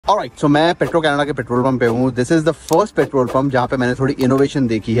Alright, सो मैं petro Canada के petrol pump पे हूँ. This is the first petrol pump जहाँ पे मैंने थोड़ी इनोवेशन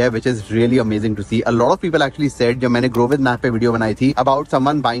देखी है, which is really amazing to C. A lot of people actually said, जब मैंने ग्रो विद मैप पे वीडियो बनाई थी about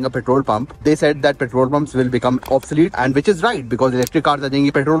someone buying a petrol pump, they said that petrol pumps will become obsolete, and which is right, because electric cars आ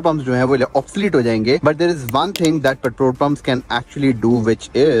जाएंगी, petrol pumps जो है वो obsolete हो जाएंगे. But there is one thing that petrol pumps can actually do, which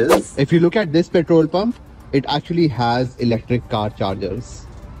is, if you look at this petrol pump, it actually has electric car chargers.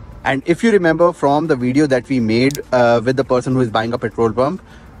 And if you remember from the video that we made with the person who is buying a petrol pump,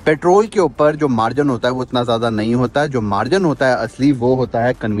 petrol के ऊपर जो margin होता है वो उतना ज्यादा नहीं होता है. जो मार्जिन होता है असली वो होता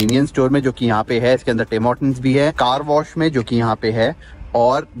है कन्वीनियंस स्टोर में, जो कि यहाँ पे है. इसके अंदर टिम हॉर्टन्स भी है, कार वॉश में जो कि यहाँ पे है,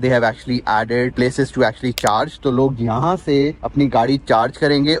 और they have actually added places to actually charge. तो लोग यहाँ से अपनी गाड़ी चार्ज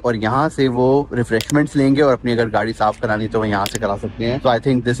करेंगे और यहाँ से वो रिफ्रेशमेंट्स लेंगे, और अपनी अगर गाड़ी साफ करानी तो वो यहाँ से करा सकते हैं. तो I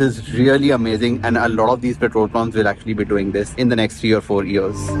think this is really amazing, and a lot of these petrol pumps will actually be doing this in the next 3 or 4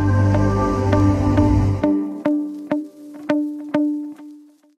 years.